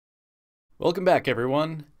Welcome back,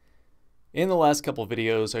 everyone. In the last couple of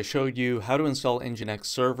videos, I showed you how to install Nginx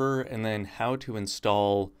Server and then how to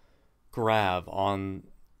install Grav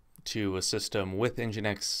onto a system with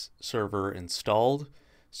Nginx Server installed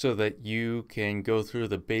so that you can go through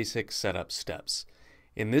the basic setup steps.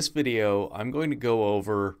 In this video, I'm going to go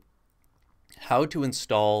over how to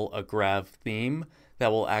install a Grav theme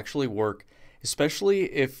that will actually work, especially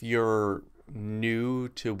if you're new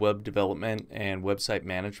to web development and website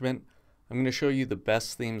management. I'm going to show you the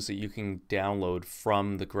best themes that you can download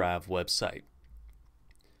from the Grav website.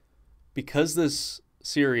 Because this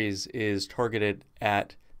series is targeted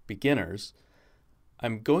at beginners,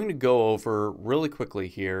 I'm going to go over really quickly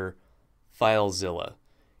here FileZilla.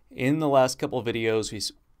 In the last couple of videos, we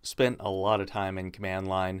spent a lot of time in command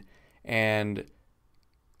line, and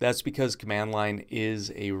that's because command line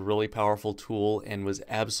is a really powerful tool and was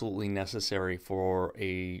absolutely necessary for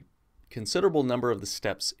a considerable number of the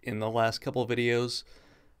steps in the last couple of videos.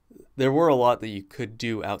 There were a lot that you could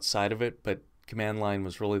do outside of it, but command line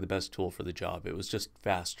was really the best tool for the job. It was just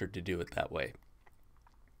faster to do it that way.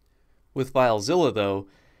 With FileZilla, though,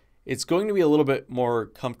 it's going to be a little bit more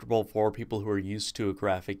comfortable for people who are used to a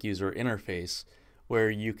graphic user interface where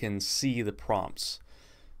you can see the prompts.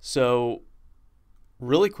 So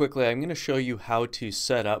really quickly, I'm going to show you how to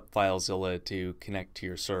set up FileZilla to connect to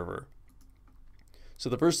your server. So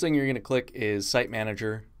the first thing you're going to click is Site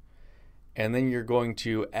Manager, and then you're going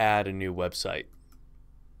to add a new website.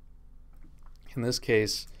 In this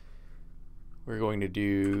case, we're going to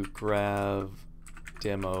do Grav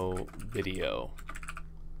Demo Video.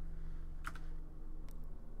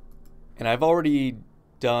 And I've already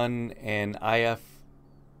done an IF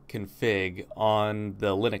config on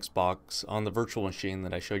the Linux box on the virtual machine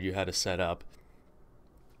that I showed you how to set up.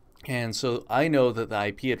 And so I know that the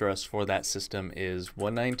IP address for that system is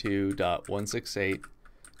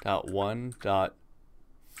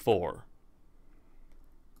 192.168.1.4.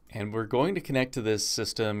 And we're going to connect to this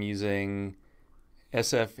system using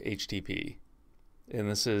SFHTP. And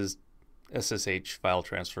this is SSH file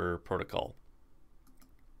transfer protocol.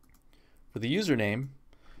 For the username,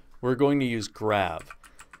 we're going to use Grav.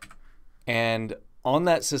 And on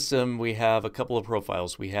that system, we have a couple of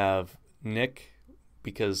profiles. We have Nick,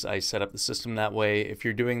 because I set up the system that way. If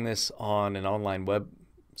you're doing this on an online web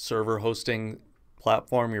server hosting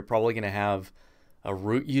platform, you're probably going to have a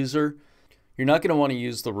root user. You're not going to want to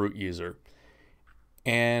use the root user.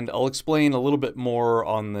 And I'll explain a little bit more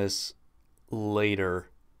on this later,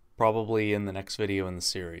 probably in the next video in the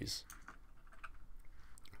series.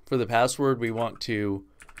 For the password, we want to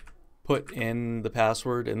put in the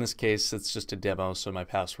password. In this case, it's just a demo, so my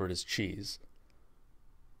password is cheese.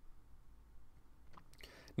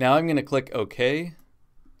 Now I'm going to click OK,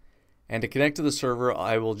 and to connect to the server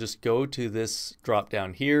I will just go to this drop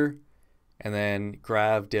down here and then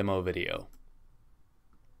Grav Demo Video.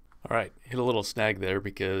 Alright, hit a little snag there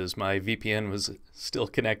because my VPN was still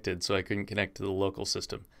connected, so I couldn't connect to the local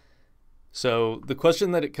system. So the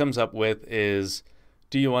question that it comes up with is,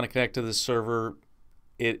 do you want to connect to this server?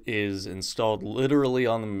 It is installed literally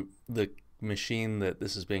on the machine that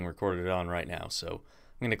this is being recorded on right now. So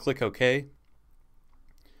I'm going to click OK.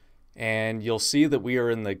 And you'll see that we are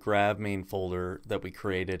in the Grav main folder that we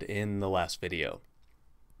created in the last video.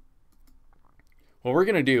 What we're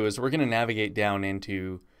going to do is we're going to navigate down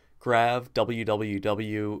into Grav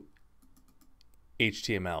www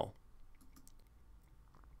HTML.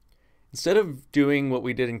 Instead of doing what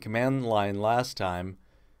we did in command line last time,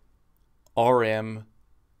 rm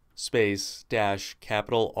space dash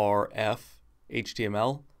capital RF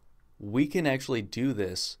HTML, we can actually do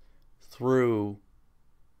this through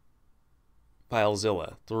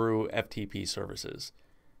FileZilla, through FTP services.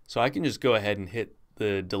 So I can just go ahead and hit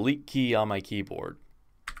the delete key on my keyboard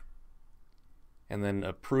and then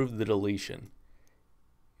approve the deletion.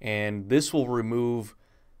 And this will remove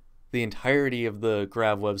the entirety of the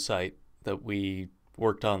Grav website that we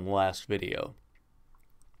worked on the last video.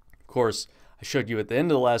 Of course, I showed you at the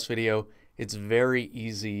end of the last video, it's very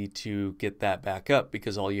easy to get that back up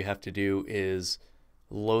because all you have to do is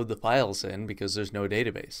load the files in because there's no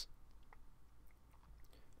database.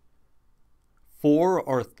 For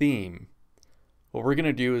our theme, what we're going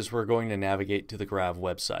to do is we're going to navigate to the Grav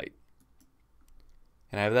website.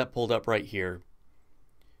 And I have that pulled up right here.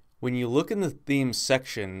 When you look in the themes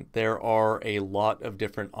section, there are a lot of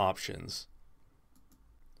different options.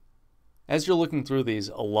 As you're looking through these,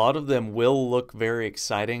 a lot of them will look very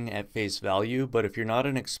exciting at face value, but if you're not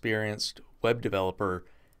an experienced web developer,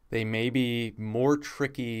 they may be more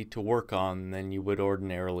tricky to work on than you would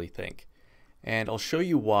ordinarily think. And I'll show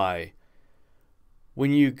you why.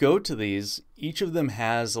 When you go to these, each of them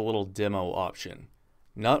has a little demo option.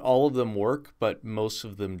 Not all of them work, but most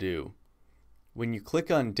of them do. When you click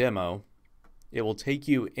on demo, it will take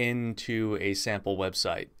you into a sample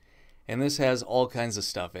website. And this has all kinds of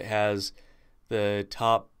stuff. It has the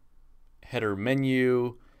top header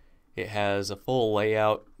menu, it has a full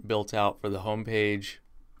layout built out for the home page,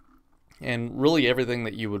 and really everything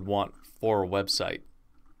that you would want for a website.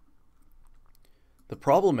 The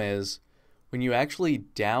problem is, when you actually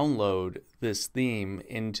download this theme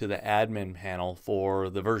into the admin panel for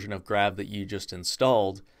the version of Grav that you just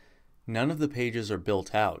installed, none of the pages are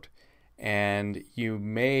built out, and you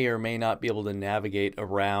may or may not be able to navigate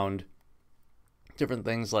around different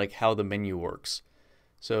things like how the menu works.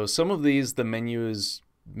 So some of these, the menu is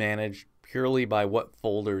managed purely by what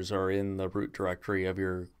folders are in the root directory of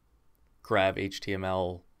your Grav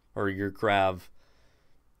HTML or your Grav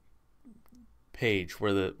page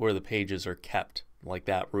where the pages are kept, like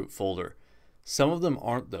that root folder. Some of them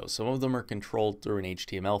aren't though. Some of them are controlled through an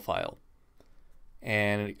HTML file.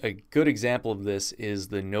 And a good example of this is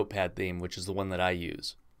the Notepad theme, which is the one that I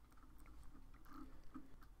use.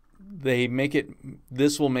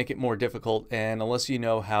 This will make it more difficult, and unless you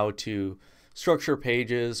know how to structure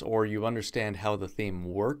pages or you understand how the theme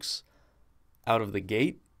works out of the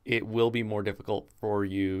gate, it will be more difficult for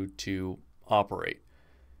you to operate.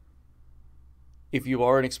 If you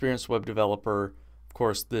are an experienced web developer, of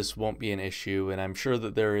course, this won't be an issue, and I'm sure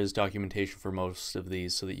that there is documentation for most of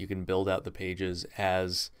these so that you can build out the pages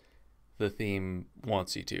as the theme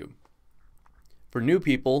wants you to. For new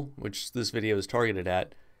people, which this video is targeted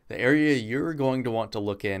at, the area you're going to want to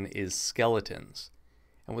look in is skeletons.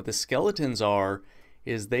 And what the skeletons are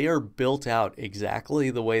is they are built out exactly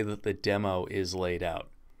the way that the demo is laid out.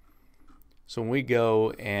 So when we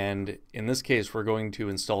go, and in this case we're going to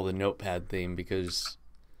install the Notepad theme because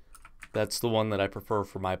that's the one that I prefer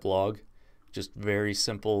for my blog. Just very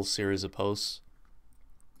simple series of posts.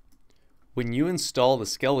 When you install the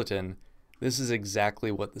skeleton, this is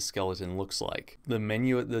exactly what the skeleton looks like. The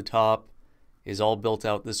menu at the top is all built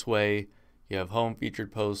out this way. You have home,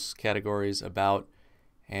 featured posts, categories, about,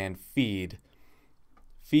 and feed.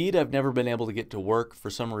 Feed I've never been able to get to work for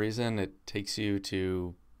some reason. It takes you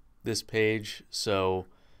to this page, so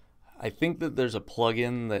I think that there's a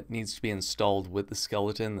plugin that needs to be installed with the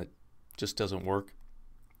skeleton that just doesn't work.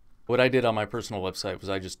 What I did on my personal website was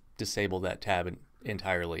I just disabled that tab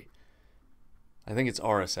entirely. I think it's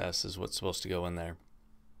RSS is what's supposed to go in there.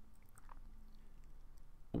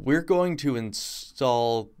 We're going to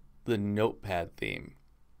install the Notepad theme.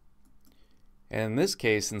 And in this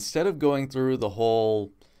case, instead of going through the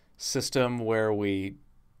whole system where we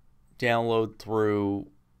download through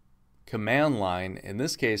command line, in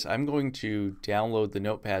this case I'm going to download the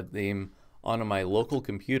Notepad theme onto my local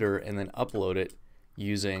computer and then upload it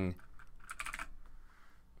using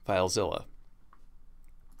FileZilla.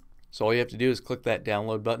 So all you have to do is click that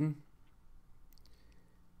download button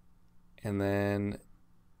and then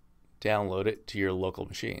download it to your local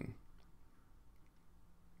machine.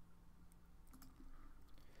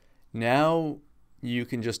 Now you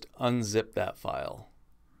can just unzip that file.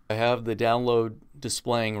 I have the download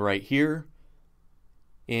displaying right here.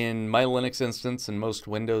 In my Linux instance and most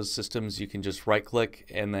Windows systems, you can just right click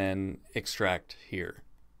and then extract here.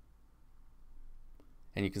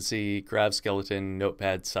 And you can see Grav Skeleton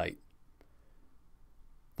Notepad site.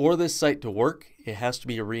 For this site to work, it has to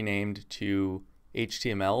be renamed to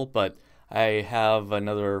HTML, but I have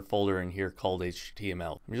another folder in here called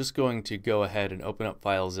HTML. I'm just going to go ahead and open up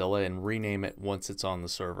FileZilla and rename it once it's on the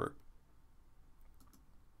server.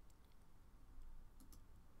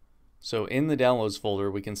 So in the downloads folder,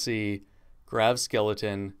 we can see Grav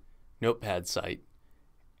Skeleton Notepad site.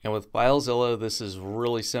 And with FileZilla, this is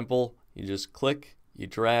really simple. You just click, you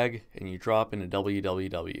drag, and you drop into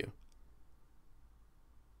www.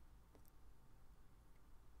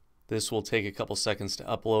 This will take a couple seconds to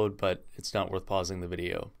upload, but it's not worth pausing the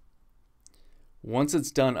video. Once it's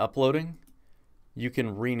done uploading, you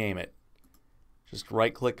can rename it. Just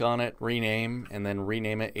right click on it, rename, and then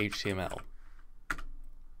rename it HTML.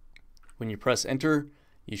 When you press enter,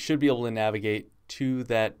 you should be able to navigate to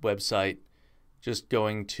that website, just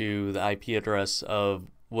going to the IP address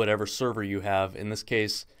of whatever server you have. In this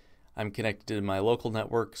case, I'm connected to my local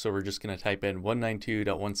network, so we're just going to type in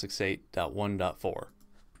 192.168.1.4.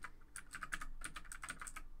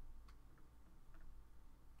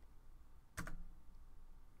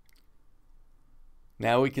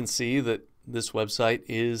 Now we can see that this website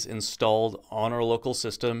is installed on our local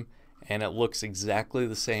system, and it looks exactly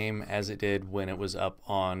the same as it did when it was up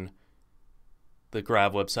on the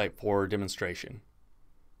Grav website for demonstration.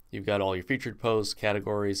 You've got all your featured posts,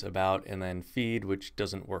 categories, about, and then feed, which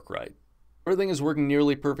doesn't work right. Everything is working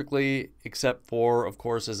nearly perfectly, except for, of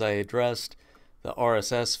course, as I addressed, the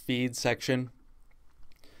RSS feed section.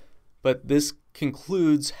 But this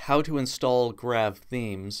concludes how to install Grav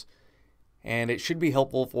themes, and it should be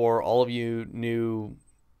helpful for all of you new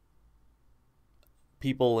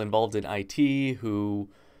people involved in IT who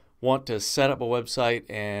want to set up a website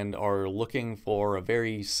and are looking for a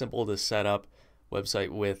very simple to set up website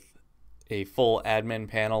with a full admin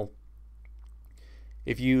panel.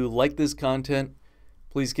 If you like this content,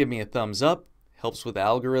 please give me a thumbs up. Helps with the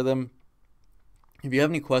algorithm. If you have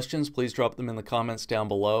any questions, please drop them in the comments down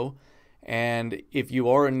below. And if you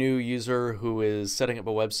are a new user who is setting up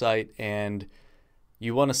a website and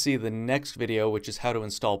you want to see the next video, which is how to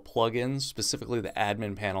install plugins, specifically the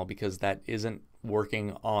admin panel, because that isn't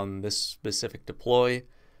working on this specific deploy,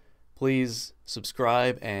 please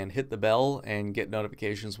subscribe and hit the bell and get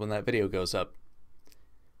notifications when that video goes up.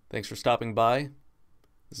 Thanks for stopping by.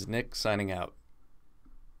 This is Nick signing out.